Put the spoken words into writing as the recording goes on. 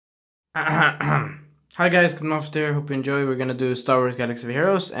Hi guys, Knopf there, hope you enjoy. We're gonna do Star Wars Galaxy of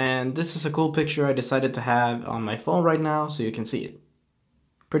Heroes, and this is a cool picture I decided to have on my phone right now so you can see it.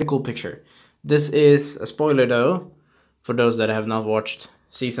 Pretty cool picture. This is a spoiler though, for those that have not watched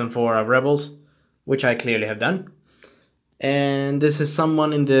Season 4 of Rebels, which I clearly have done. And this is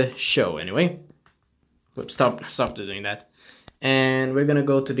someone in the show anyway. But stop doing that. And we're gonna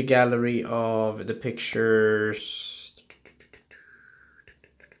go to the gallery of the pictures.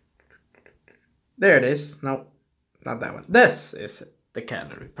 There it is. No, not that one. This is the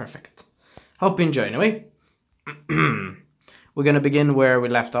gallery. Perfect. Hope you enjoy anyway. We're gonna begin where we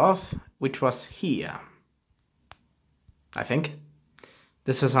left off, which was here. I think.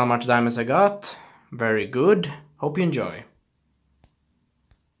 This is how much diamonds I got. Very good. Hope you enjoy.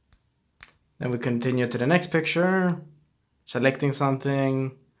 Then we continue to the next picture. Selecting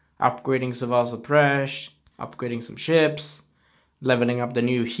something. Upgrading some Vasopresh. Upgrading some ships. Leveling up the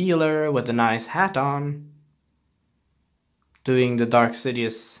new healer with a nice hat on. Doing the Dark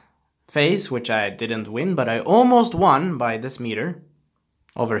Sidious phase, which I didn't win, but I almost won by this meter.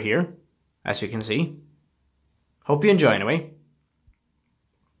 Over here, as you can see. Hope you enjoy anyway.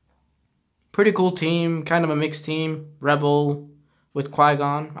 Pretty cool team, kind of a mixed team. Rebel with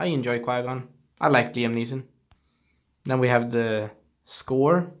Qui-Gon. I enjoy Qui-Gon. I like Liam Neeson. Then we have the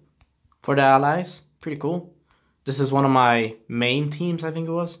score for the allies. Pretty cool. This is one of my main teams, I think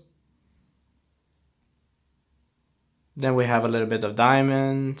it was. Then we have a little bit of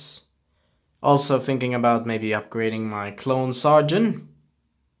diamonds. Also thinking about maybe upgrading my clone sergeant.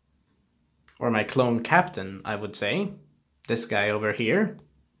 Or my clone captain, I would say. This guy over here.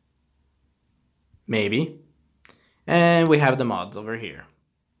 Maybe. And we have the mods over here.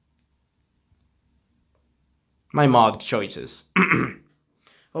 My mod choices.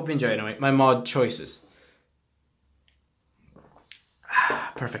 Hope you enjoy anyway. My mod choices.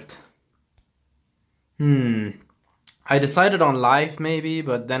 Perfect. I decided on life maybe,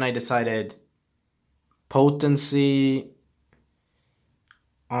 but then I decided potency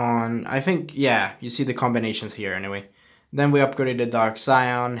on, I think, yeah, you see the combinations here anyway. Then we upgraded Dark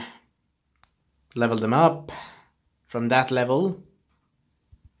Scion, leveled them up from that level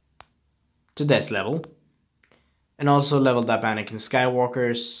to this level. And also leveled up Anakin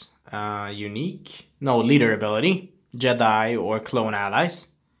Skywalker's leader ability, Jedi or clone allies.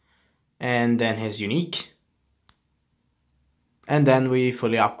 And then his unique. And then we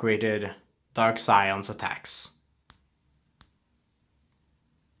fully upgraded Dark Scion's attacks.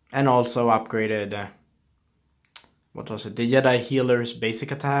 And also upgraded, what was it? The Jedi Healer's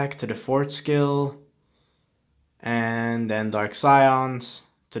basic attack to the 4th skill. And then Dark Scion's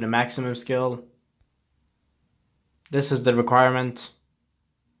to the maximum skill. This is the requirement.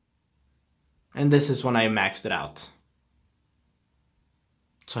 And this is when I maxed it out.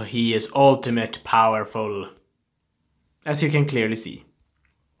 So he is ultimate powerful. As you can clearly see.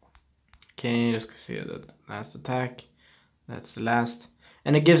 Okay, let's see that last attack. That's the last.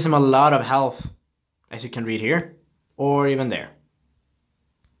 And it gives him a lot of health. As you can read here. Or even there.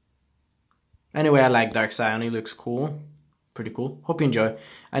 Anyway, I like Dark Scion. He looks cool. Pretty cool. Hope you enjoy.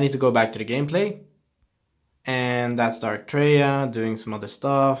 I need to go back to the gameplay. And that's Darth Traya doing some other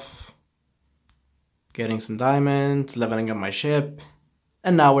stuff. Getting some diamonds. Leveling up my ship.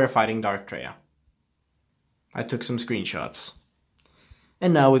 And now we're fighting Darth Traya. I took some screenshots.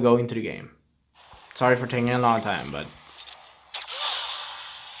 And now we go into the game. Sorry for taking a long time, but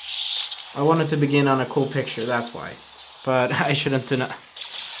I wanted to begin on a cool picture, that's why. But I shouldn't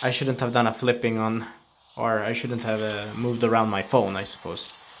have done a flipping on, or I shouldn't have moved around my phone, I suppose.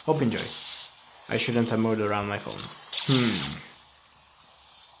 Hope you enjoy. I shouldn't have moved around my phone.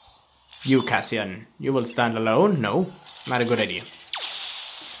 You, Cassian, you will stand alone? No, not a good idea.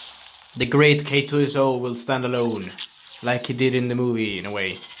 The great K2SO will stand alone, like he did in the movie in a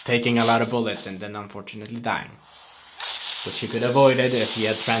way, taking a lot of bullets and then unfortunately dying. Which he could have avoided if he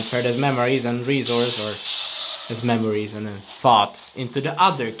had transferred his memories and resource, or his memories and thoughts into the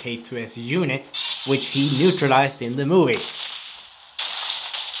other K2S unit, which he neutralized in the movie.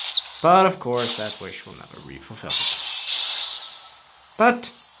 But of course that wish will never be fulfilled.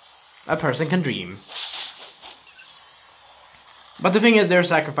 But a person can dream. But the thing is, their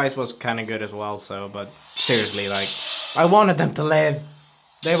sacrifice was kind of good as well, so, but seriously, like, I wanted them to live.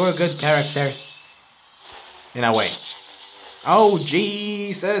 They were good characters. In a way. Oh,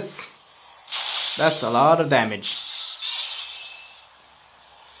 Jesus! That's a lot of damage.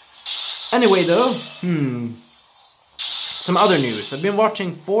 Anyway, though, some other news. I've been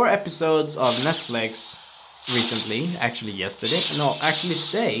watching 4 episodes of Netflix recently. Actually, yesterday. No, actually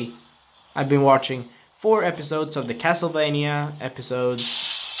today. I've been watching 4 episodes of the Castlevania episodes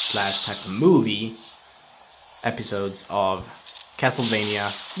slash type of movie episodes of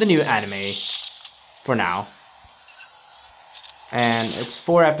Castlevania, the new anime, for now. And it's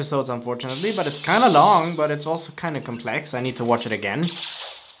 4 episodes, unfortunately, but it's kind of long, but it's also kind of complex. I need to watch it again.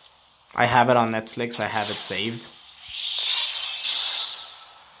 I have it on Netflix, I have it saved.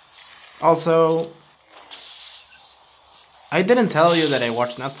 Also, I didn't tell you that I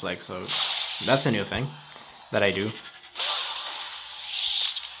watch Netflix, so that's a new thing that I do.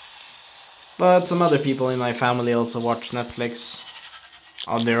 But some other people in my family also watch Netflix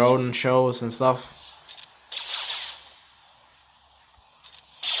on their own shows and stuff.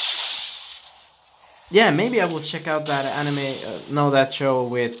 Yeah, maybe I will check out that anime, that show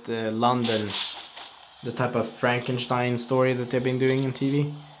with London. The type of Frankenstein story that they've been doing on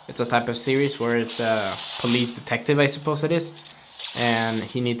TV. It's a type of series where it's a police detective, I suppose it is. And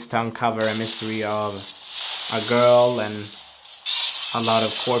he needs to uncover a mystery of a girl and a lot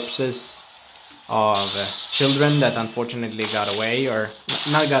of corpses of children that unfortunately got away, or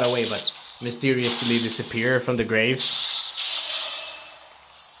not got away, but mysteriously disappear from the graves.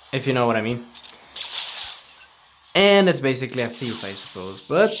 If you know what I mean. And it's basically a thief, I suppose,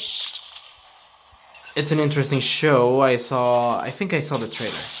 but it's an interesting show. I think I saw the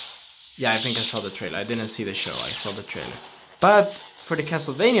trailer. Yeah, I think I saw the trailer. I didn't see the show, I saw the trailer. But for the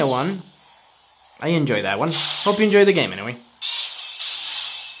Castlevania one, I enjoyed that one. Hope you enjoyed the game anyway.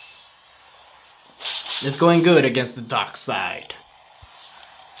 It's going good against the dark side.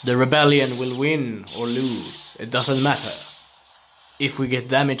 The rebellion will win or lose. It doesn't matter. If we get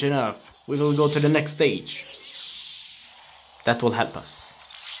damage enough, we will go to the next stage. That will help us.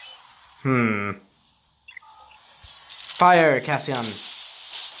 Fire, Cassian.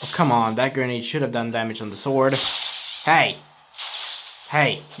 Oh, come on. That grenade should have done damage on the sword. Hey.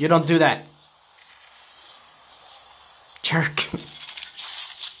 Hey, you don't do that. Jerk.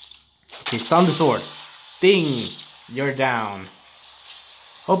 Okay, stun the sword. Ding. You're down.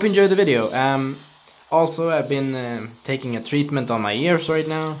 Hope you enjoyed the video. Also, I've been taking a treatment on my ears right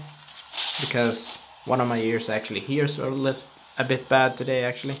now. Because one of my ears actually hears a bit bad today,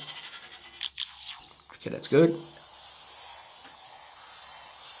 actually. Okay, that's good.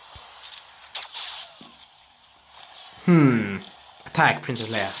 Attack, Princess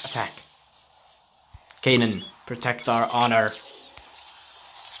Leia. Attack. Kanan, protect our honor.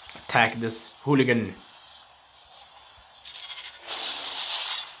 Attack this hooligan.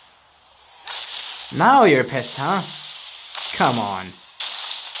 Now you're pissed, huh? Come on.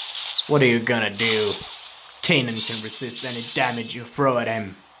 What are you gonna do? Kanan can resist any damage you throw at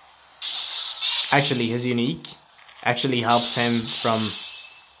him. Actually, his unique actually helps him from...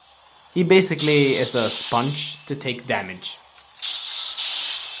 He basically is a sponge to take damage.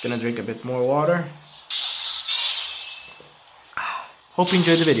 Just gonna drink a bit more water. Hope you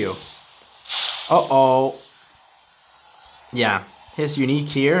enjoyed the video. Uh-oh. Yeah, his unique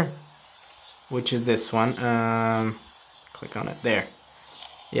here, which is this one. Click on it. There.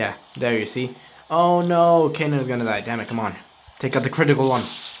 Yeah, there you see. Oh no, Kanan is gonna die. Damn it, come on. Take out the critical one.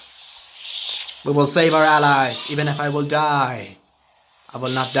 We will save our allies, even if I will die. I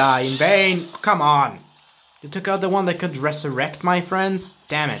will not die in vain. Oh, come on. You took out the one that could resurrect my friends?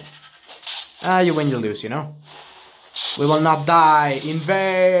 Damn it. You win, you lose, you know. We will not die in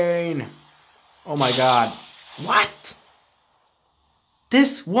vain. Oh my god. What?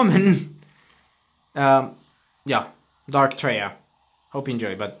 This woman... yeah, Darth Traya. Hope you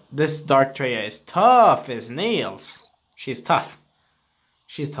enjoy, but this Darth Traya is tough as nails. She's tough.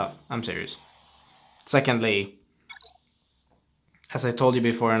 She's tough, I'm serious. Secondly, as I told you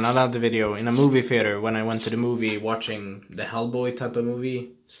before in another video, in a movie theater, when I went to the movie watching the Hellboy type of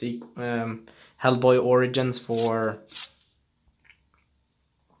movie, Hellboy Origins for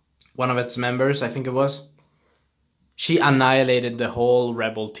one of its members, I think it was, she annihilated the whole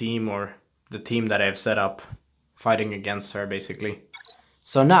rebel team, or the team that I've set up fighting against her, basically.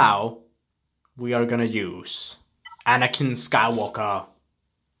 So now, we are gonna use Anakin Skywalker.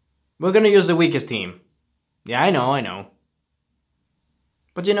 We're gonna use the weakest team. Yeah, I know.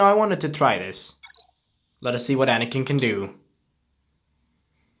 But you know, I wanted to try this. Let us see what Anakin can do.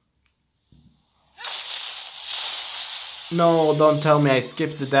 No, don't tell me I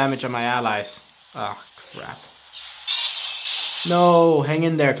skipped the damage on my allies. Oh, crap. No, hang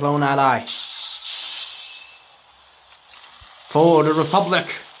in there, clone ally. For the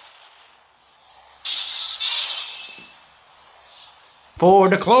Republic! For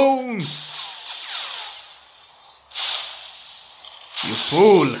the clones! You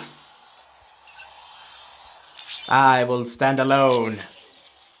fool! I will stand alone.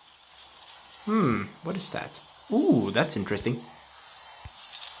 What is that? Ooh, that's interesting.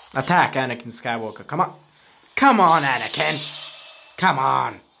 Attack, Anakin Skywalker. Come on. Come on, Anakin. Come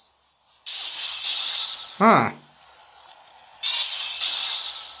on. Huh.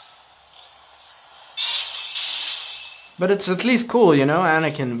 But it's at least cool, you know?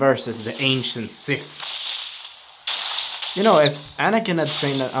 Anakin versus the ancient Sith. You know, if Anakin had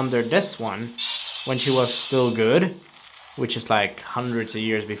trained under this one, when she was still good, which is like hundreds of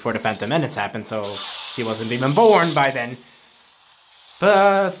years before the Phantom Menace happened, so he wasn't even born by then.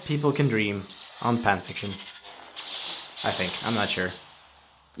 But people can dream on fanfiction. I think. I'm not sure.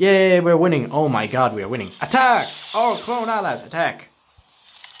 Yay, we're winning. Oh my god, we are winning. Attack! All clone allies, attack!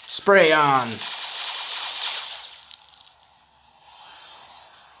 Spray on!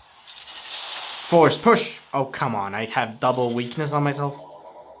 Force push! Oh, come on, I have double weakness on myself.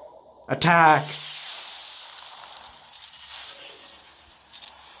 Attack!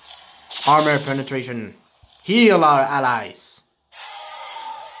 Armor penetration. Heal our allies.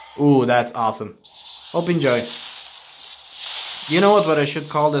 Ooh, that's awesome. Hope you enjoy. You know what I should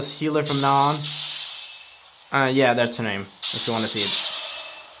call this healer from now on? Yeah, that's her name, if you want to see it.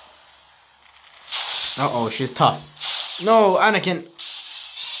 Uh-oh, she's tough. No, Anakin!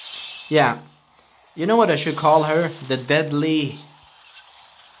 Yeah. You know what I should call her? The Deadly...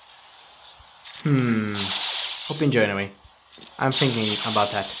 Hope you enjoy anyway. I'm thinking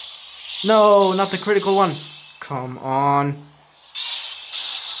about that. No, not the critical one. Come on.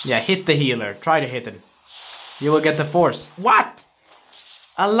 Yeah, hit the healer. Try to hit it. You will get the force. What?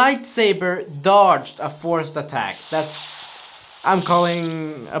 A lightsaber dodged a forced attack. That's... I'm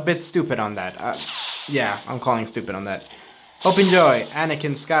calling a bit stupid on that. Yeah, I'm calling stupid on that. Hope you enjoy.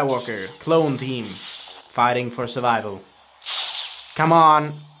 Anakin Skywalker, clone team, fighting for survival. Come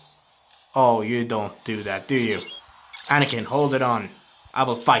on. Oh, you don't do that, do you? Anakin, hold it on. I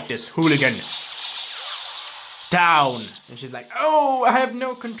will fight this hooligan. Down. And she's like, oh, I have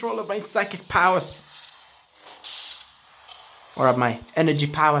no control of my psychic powers. Or of my energy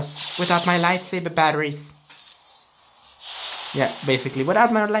powers. Without my lightsaber batteries. Yeah, basically,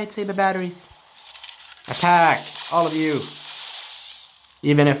 without my lightsaber batteries. Attack, all of you.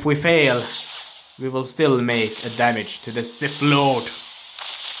 Even if we fail, we will still make a damage to the Sith Lord.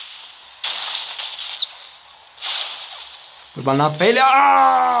 We will not fail.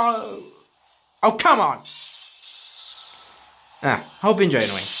 Oh, oh come on. Hope you enjoy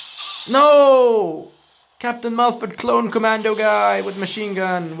anyway. No! Captain Malford clone commando guy with machine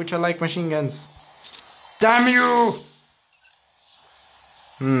gun, which I like machine guns. Damn you!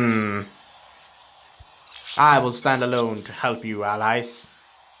 I will stand alone to help you, allies.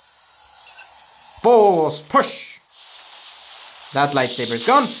 Force push! That lightsaber is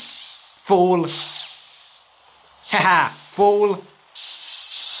gone. Fool. Haha, fool.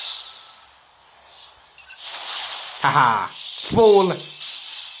 Haha, fool.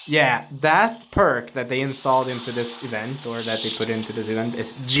 Yeah, that perk that they installed into this event, or that they put into this event,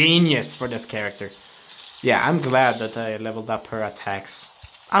 is genius for this character. Yeah, I'm glad that I leveled up her attacks.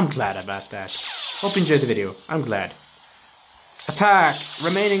 I'm glad about that. Hope you enjoyed the video. I'm glad. Attack!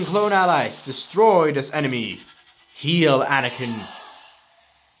 Remaining clone allies. Destroy this enemy. Heal Anakin.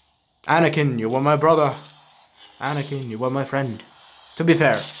 Anakin, you were my brother. Anakin, you were my friend. To be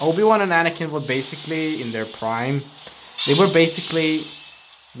fair, Obi-Wan and Anakin were basically in their prime. They were basically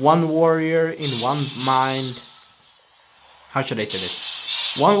one warrior in one mind. How should I say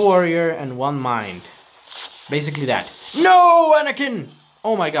this? One warrior and one mind. Basically that. No, Anakin!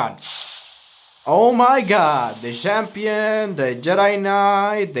 Oh my god. Oh my god. The champion, the Jedi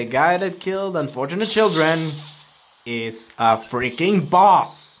Knight, the guy that killed unfortunate children is a freaking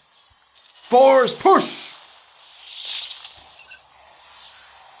boss. Force push!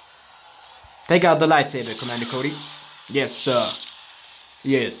 Take out the lightsaber, Commander Cody. Yes, sir.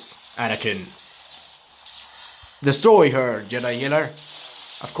 Yes, Anakin. Destroy her, Jedi healer.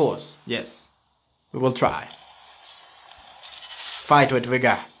 Of course, yes. We will try. Fight with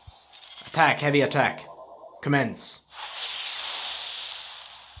vigor. Attack, heavy attack. Commence.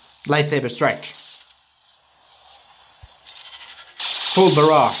 Lightsaber strike. Full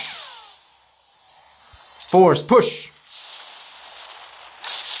barrage. Force push.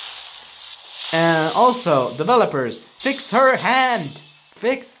 And also, developers, fix her hand.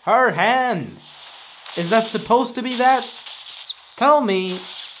 Fix her hand. Is that supposed to be that? Tell me,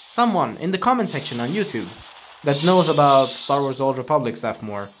 someone in the comment section on YouTube that knows about Star Wars Old Republic stuff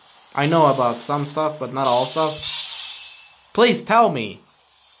more. I know about some stuff, but not all stuff. Please tell me.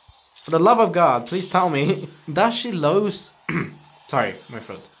 For the love of God, please tell me. Does she lose... Sorry, my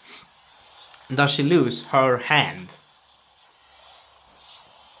throat. Does she lose her hand?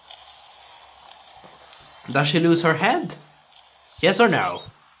 Does she lose her head? Yes or no?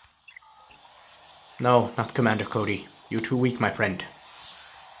 No, not Commander Cody. You're too weak, my friend.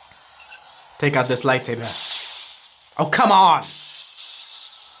 Take out this lightsaber. Oh, come on!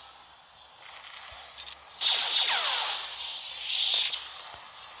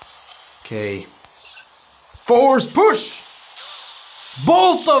 Okay. Force push!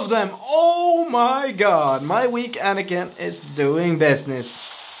 Both of them! Oh my god! My weak Anakin is doing business.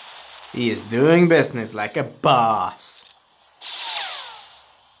 He is doing business like a boss.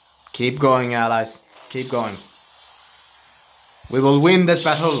 Keep going, allies. Keep going. We will win this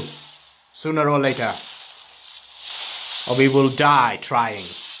battle. Sooner or later. Or we will die trying.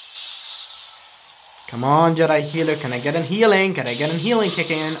 Come on, Jedi healer. Can I get an healing? Can I get an healing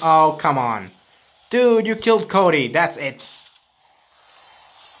kicking in? Oh, come on. Dude, you killed Cody. That's it.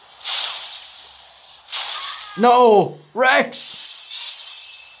 No! Rex!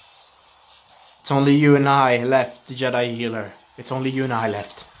 It's only you and I left, the Jedi healer. It's only you and I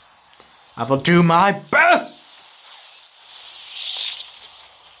left. I will do my best!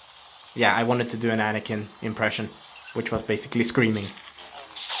 Yeah, I wanted to do an Anakin impression, which was basically screaming.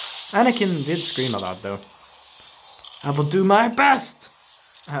 Anakin did scream a lot, though. I will do my best!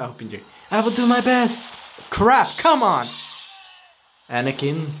 I hope you do. I will do my best! Crap, come on!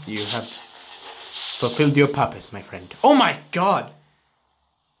 Anakin, you have fulfilled your purpose, my friend. Oh my god!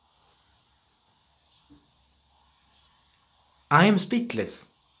 I am speechless.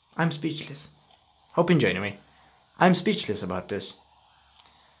 I'm speechless. Hope you enjoy anyway. I'm speechless about this.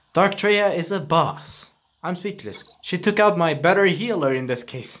 Darth Traya is a boss. I'm speechless. She took out my better healer in this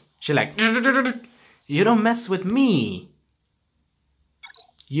case. She like, you don't mess with me.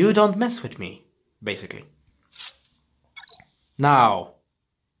 You don't mess with me, basically. Now,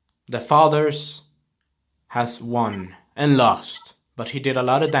 the fathers has won and lost, but he did a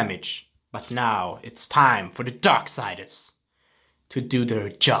lot of damage. But now it's time for the Darksiders to do their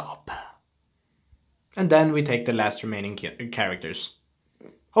job. And then we take the last remaining characters.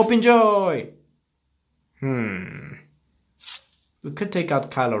 Hope you enjoy! We could take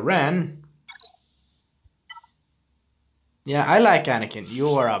out Kylo Ren. Yeah, I like Anakin.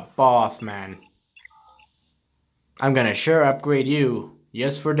 You're a boss, man. I'm gonna sure upgrade you.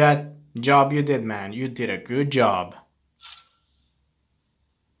 Just for that job you did, man. You did a good job.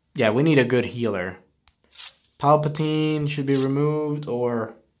 Yeah, we need a good healer. Palpatine should be removed,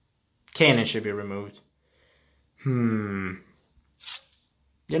 or Kanan should be removed. You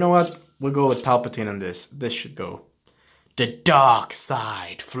know what? We'll go with Palpatine on this. This should go. The dark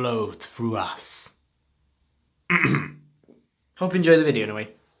side flows through us. Hope you enjoyed the video anyway.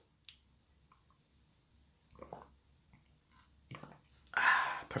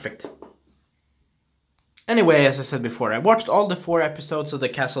 Perfect. Anyway, as I said before, I watched all the 4 episodes of the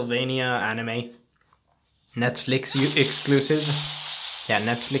Castlevania anime. Netflix exclusive. Yeah,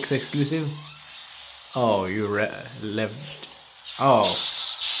 Netflix exclusive. Oh, you lived. Oh.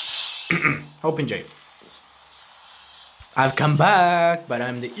 Hope you enjoy. I've come back, but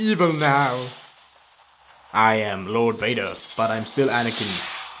I'm the evil now. I am Lord Vader, but I'm still Anakin.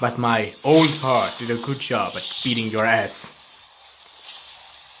 But my old part did a good job at beating your ass.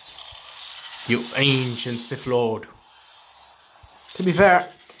 You ancient Sith Lord. To be fair,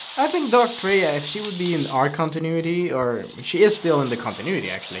 I think Darth Traya, if she would be in our continuity, or she is still in the continuity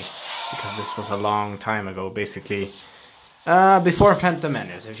actually, because this was a long time ago, basically. Before Phantom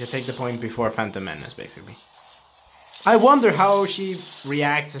Menace, if you take the point before Phantom Menace, basically. I wonder how she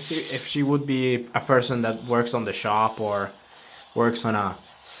reacts if she would be a person that works on the shop or works on a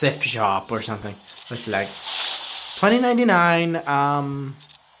Sith shop or something. But like, 2099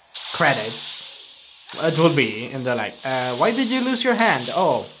 credits, it will be, and they're like, why did you lose your hand?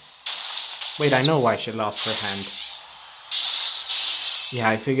 Oh, wait, I know why she lost her hand. Yeah,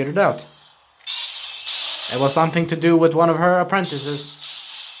 I figured it out. It was something to do with one of her apprentices,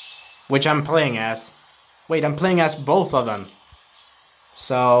 which I'm playing as. Wait, I'm playing as both of them.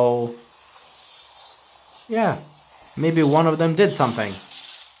 So, yeah, maybe one of them did something.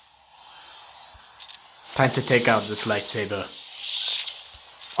 Time to take out this lightsaber.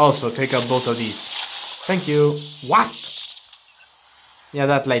 Also, take out both of these. Thank you. What? Yeah,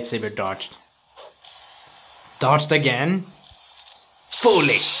 that lightsaber dodged. Dodged again?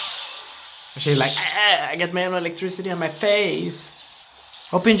 Foolish. She's like, I get my own electricity on my face.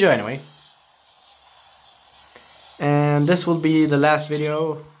 Hope you enjoy anyway. And this will be the last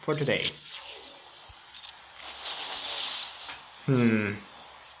video for today.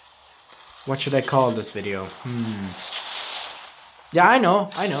 What should I call this video? Yeah, I know.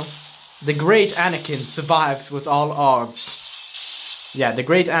 The great Anakin survives with all odds. Yeah, the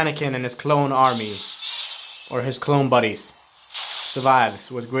great Anakin and his clone army, or his clone buddies,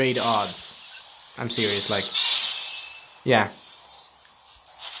 survives with great odds. I'm serious, like, yeah.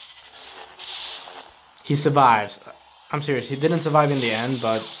 He survives. I'm serious, he didn't survive in the end,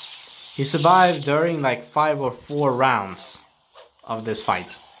 but he survived during like 5 or 4 rounds of this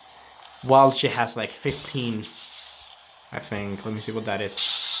fight. While she has like 15, I think. Let me see what that is.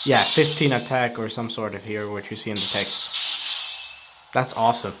 Yeah, 15 attack or some sort of here, what you see in the text. That's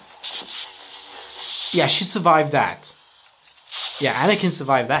awesome. Yeah, she survived that. Yeah, Anakin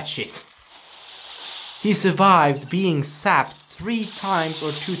survived that shit. He survived being sapped 3 times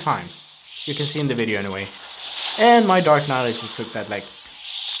or 2 times. You can see in the video anyway. And my Dark Knight just took that like...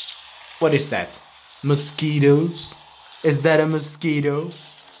 What is that? Mosquitoes? Is that a mosquito?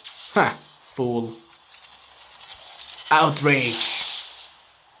 Ha! Fool. Outrage!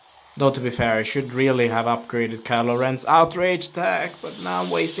 Though to be fair, I should really have upgraded Kylo Ren's outrage attack, but now I'm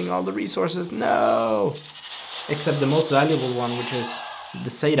wasting all the resources. No! Except the most valuable one, which is the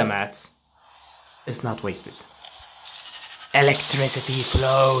Zeta Mats, is not wasted. Electricity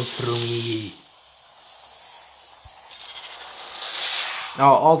flows through me.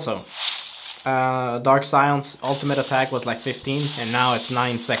 Oh, also, Dark Scion's ultimate attack was like 15, and now it's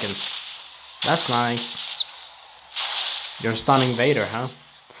 9 seconds. That's nice. You're stunning Vader, huh?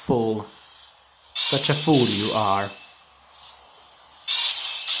 Fool. Such a fool you are.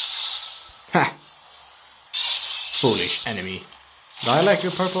 Ha! Foolish enemy. But I like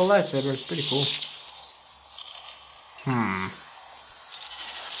your purple lightsaber, it's pretty cool.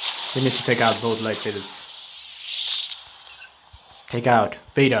 We need to take out both lightsabers. Take out.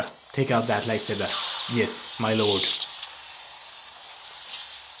 Vader, take out that lightsaber. Yes, my lord.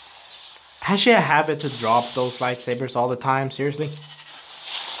 Has she a habit to drop those lightsabers all the time? Seriously?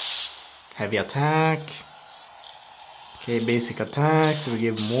 Heavy attack. Okay, basic attack, so we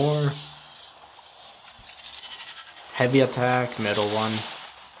give more. Heavy attack, middle one.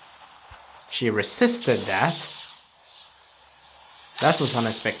 She resisted that. That was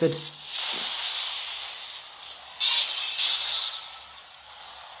unexpected.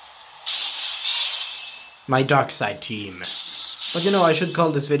 My dark side team. But you know, I should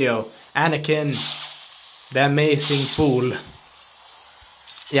call this video Anakin, the Amazing Fool.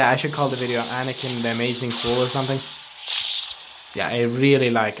 Yeah, I should call the video Anakin, the Amazing Fool or something. Yeah, I really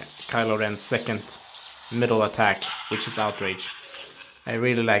like Kylo Ren's second middle attack, which is Outrage. I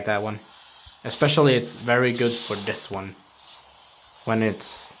really like that one. Especially it's very good for this one. When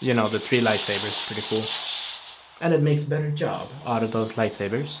it's, you know, the 3 lightsabers, pretty cool. And it makes a better job out of those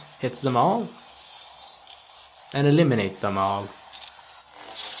lightsabers. Hits them all. And eliminates them all.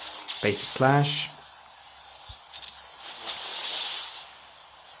 Basic slash.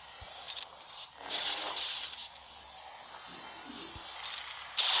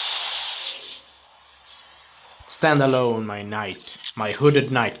 Stand alone, my knight. My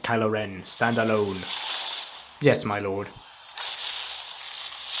hooded knight, Kylo Ren. Stand alone. Yes, my lord.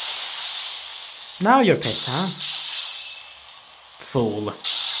 Now you're pissed, huh? Fool.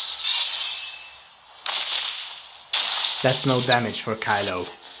 That's no damage for Kylo.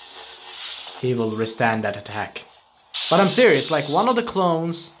 He will withstand that attack. But I'm serious, like one of the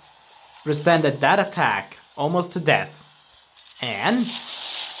clones withstanded that attack almost to death. And...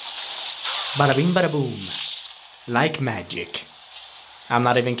 bada bing bada boom. Like magic. I'm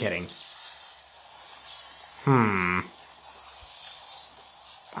not even kidding.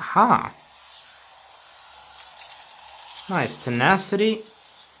 Aha. Nice. Tenacity.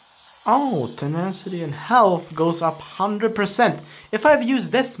 Oh, tenacity and health goes up 100%. If I've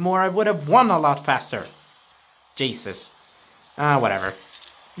used this more, I would have won a lot faster. Jesus. Whatever.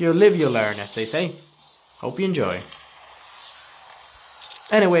 You live, you learn, as they say. Hope you enjoy.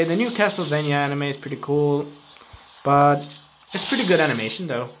 Anyway, the new Castlevania anime is pretty cool. But it's pretty good animation,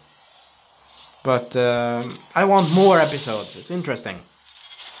 though. But I want more episodes. It's interesting.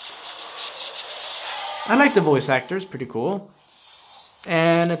 I like the voice actors, pretty cool.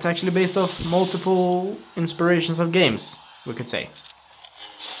 And it's actually based off multiple inspirations of games, we could say.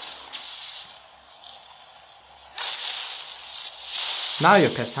 Now you're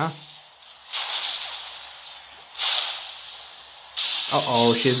pissed, huh?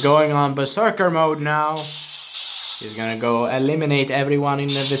 Uh-oh, she's going on Berserker mode now. She's gonna go eliminate everyone in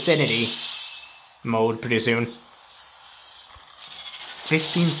the vicinity mode pretty soon.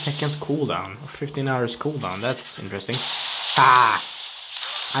 15 seconds cooldown, or 15 hours cooldown, that's interesting. Ah!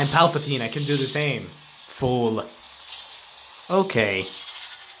 I'm Palpatine, I can do the same. Fool. Okay.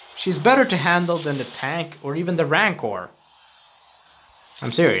 She's better to handle than the tank or even the Rancor.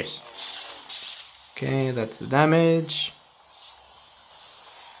 I'm serious. Okay, that's the damage.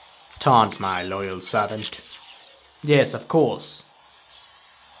 Taunt, my loyal servant. Yes, of course.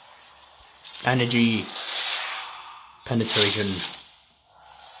 Energy. Penetration.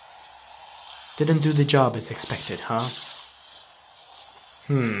 Didn't do the job as expected, huh?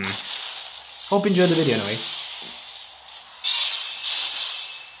 Hope you enjoyed the video anyway.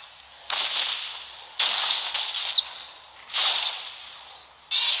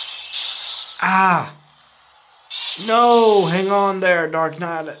 Ah! No! Hang on there, Dark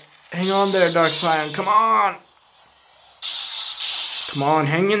Knight. Hang on there, Dark Scion. Come on! Come on,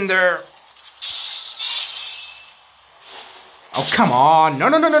 hang in there. Oh, come on. No,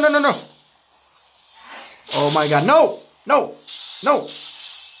 no, no, no, no, no, no. Oh my god, no! No! No!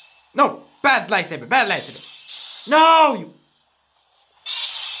 No! Bad lightsaber, bad lightsaber. No! You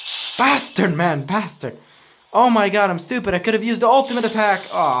bastard, man, bastard. Oh my god, I'm stupid. I could have used the ultimate attack.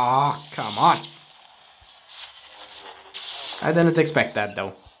 Oh, come on. I didn't expect that,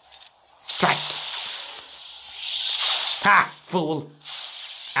 though. Strike. Ha! Fool.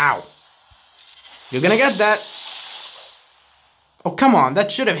 Ow. You're gonna get that. Oh, come on.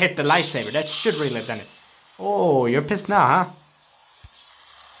 That should have hit the lightsaber. That should really have done it. Oh, you're pissed now, huh?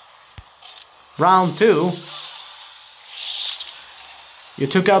 Round 2. You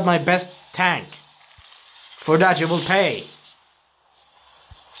took out my best tank. For that you will pay.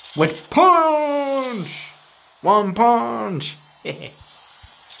 With punch! One punch! To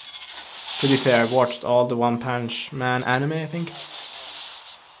be fair, I've watched all the One Punch Man anime, I think.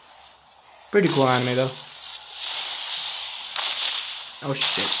 Pretty cool anime though. Oh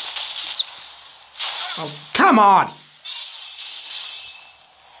shit. Oh, come on!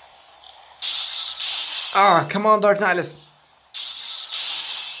 Ah, come on, Dark Nihilus.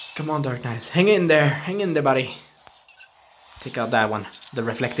 Come on, Dark Nihilus. Hang in there, buddy. Take out that one, the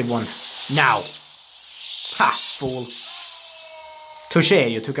reflective one. Now! Ha, fool. Touche,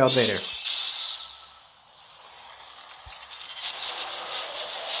 you took out Vader.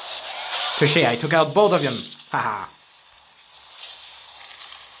 Touche, I took out both of them. Haha.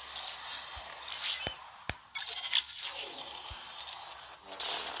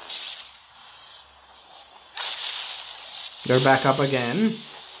 They're back up again.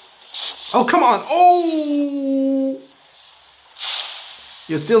 Oh, come on! Oh!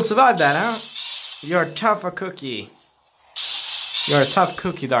 You still survived that, huh? You're a tougher cookie. You're a tough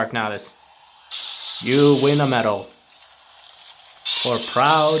cookie, Dark Nihilus. You win a medal. For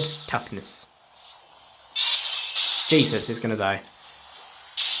proud toughness. Jesus, he's gonna die.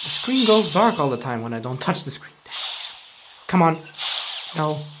 The screen goes dark all the time when I don't touch the screen. Come on.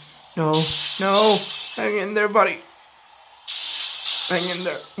 No. No. No. Hang in there, buddy. Hang in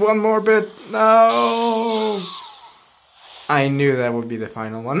there. One more bit. No. I knew that would be the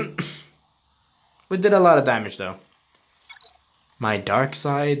final one. We did a lot of damage though. My dark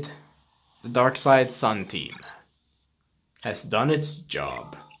side, the Dark Side Sun team, has done its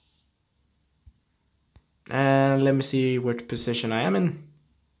job. And let me see which position I am in.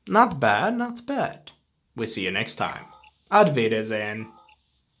 Not bad, not bad. We'll see you next time. Auf Wiedersehen.